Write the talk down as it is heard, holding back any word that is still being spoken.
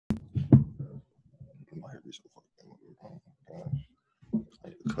3 so far. Oh,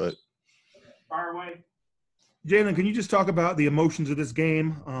 gosh. Cut. Far away. Jalen, can you just talk about the emotions of this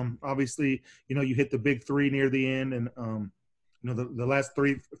game? Obviously, you hit the big three near the end, and the last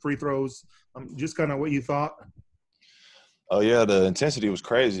 3 free throws. Just kind of what you thought. Oh yeah, the intensity was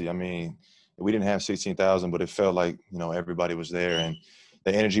crazy. I mean, we didn't have 16,000, but it felt like everybody was there, and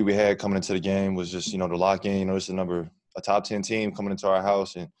the energy we had coming into the game was just to lock in. It's a top 10 team coming into our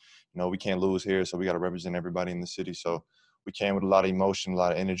house, and we can't lose here, so we got to represent everybody in the city. So we came with a lot of emotion, a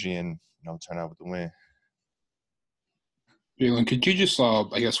lot of energy, and turn out with the win. Jalen, could you just,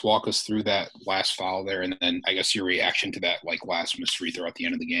 walk us through that last foul there, and then I guess your reaction to that last missed free throw at the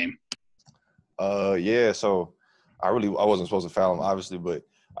end of the game? Yeah. So I wasn't supposed to foul him, obviously, but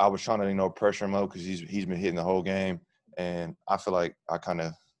I was trying to pressure him up because he's been hitting the whole game, and I feel like I kind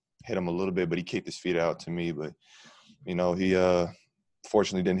of hit him a little bit, but he kicked his feet out to me. But he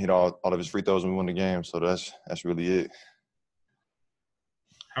fortunately didn't hit all of his free throws and we won the game. So that's really it.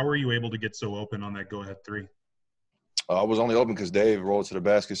 How were you able to get so open on that go-ahead 3? I was only open because Dave rolled to the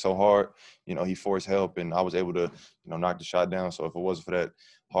basket so hard. He forced help, and I was able to, knock the shot down. So if it wasn't for that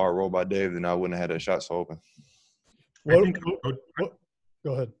hard roll by Dave, then I wouldn't have had that shot so open.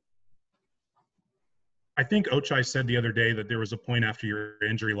 Go ahead. I think Ochai said the other day that there was a point after your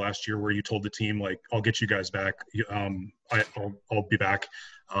injury last year where you told the team, I'll get you guys back. I'll be back.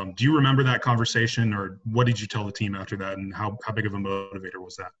 Do you remember that conversation, or what did you tell the team after that, and how big of a motivator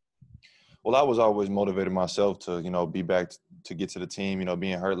was that? Well, I was always motivated myself to, be back to get to the team.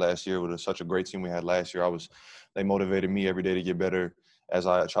 Being hurt last year with such a great team we had last year, they motivated me every day to get better, as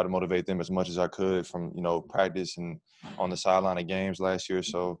I try to motivate them as much as I could from, practice and on the sideline of games last year.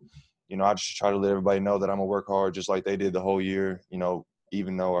 So, I just try to let everybody know that I'm going to work hard just like they did the whole year.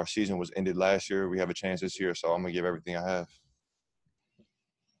 Even though our season was ended last year, we have a chance this year. So I'm going to give everything I have.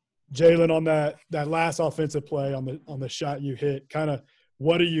 Jalen, on that last offensive play on the shot you hit, kind of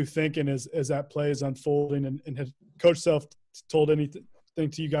what are you thinking as that play is unfolding? And has Coach Self told anything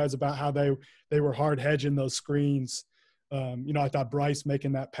to you guys about how they were hard hedging those screens? I thought Bryce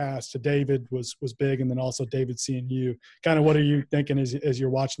making that pass to David was big, and then also David seeing you. Kind of what are you thinking as you're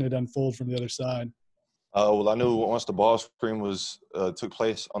watching it unfold from the other side? Well, I knew once the ball screen took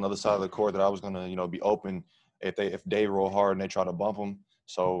place on the other side of the court that I was going to be open if Dave rolled hard and they try to bump him.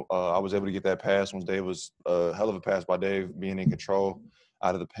 So I was able to get that pass once Dave was a hell of a pass by Dave, being in control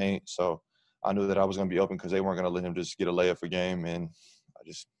out of the paint. So I knew that I was going to be open because they weren't going to let him just get a layup for game, and I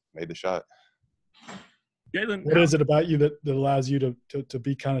just made the shot. Jalen, what is it about you that allows you to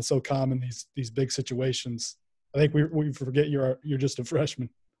be kind of so calm in these big situations? I think we forget you're just a freshman.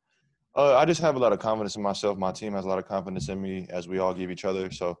 I just have a lot of confidence in myself. My team has a lot of confidence in me, as we all give each other.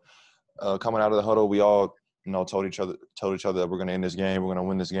 So coming out of the huddle, we all told each other that we're going to end this game, we're going to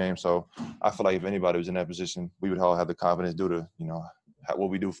win this game. So I feel like if anybody was in that position, we would all have the confidence due to what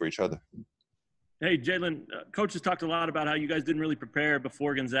we do for each other. Hey, Jalen, Coach has talked a lot about how you guys didn't really prepare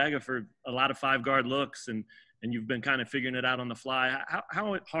before Gonzaga for a lot of 5-guard looks, and you've been kind of figuring it out on the fly.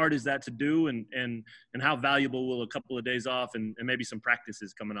 How hard is that to do, and how valuable will a couple of days off and maybe some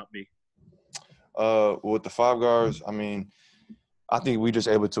practices coming up be? With the 5 guards, I mean, I think we just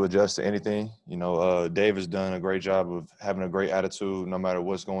able to adjust to anything. Dave has done a great job of having a great attitude no matter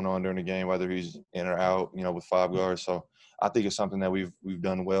what's going on during the game, whether he's in or out, with 5 guards. So I think it's something that we've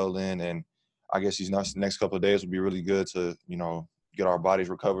done well in, and I guess these next couple of days will be really good to, get our bodies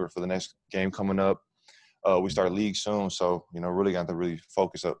recovered for the next game coming up. We start league soon, so, really got to really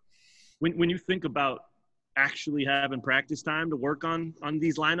focus up. When you think about actually having practice time to work on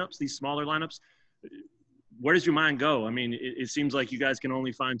these lineups, these smaller lineups, where does your mind go? I mean, it seems like you guys can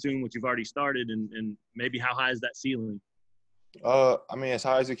only fine-tune what you've already started, and maybe how high is that ceiling? I mean, as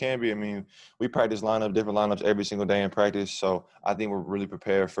high as it can be. I mean, we practice different lineups every single day in practice. So I think we're really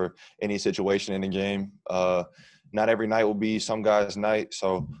prepared for any situation in the game. Not every night will be some guy's night.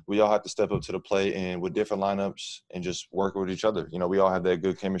 So we all have to step up to the plate and with different lineups and just work with each other. We all have that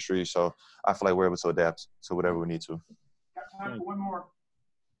good chemistry. So I feel like we're able to adapt to whatever we need to. Got time for one more.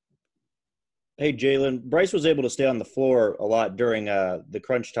 Hey, Jalen, Bryce was able to stay on the floor a lot during the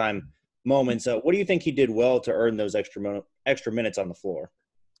crunch time moments. What do you think he did well to earn those extra minutes on the floor?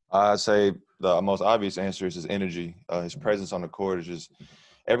 I'd say the most obvious answer is his energy. His presence on the court is just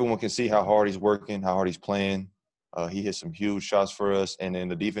 – everyone can see how hard he's working, how hard he's playing. He hit some huge shots for us. And in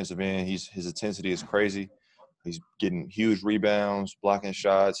the defensive end, his intensity is crazy. He's getting huge rebounds, blocking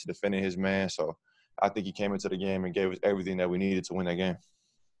shots, defending his man. So I think he came into the game and gave us everything that we needed to win that game.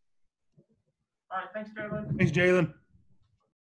 All right, thanks, Jalen. Thanks, Jalen.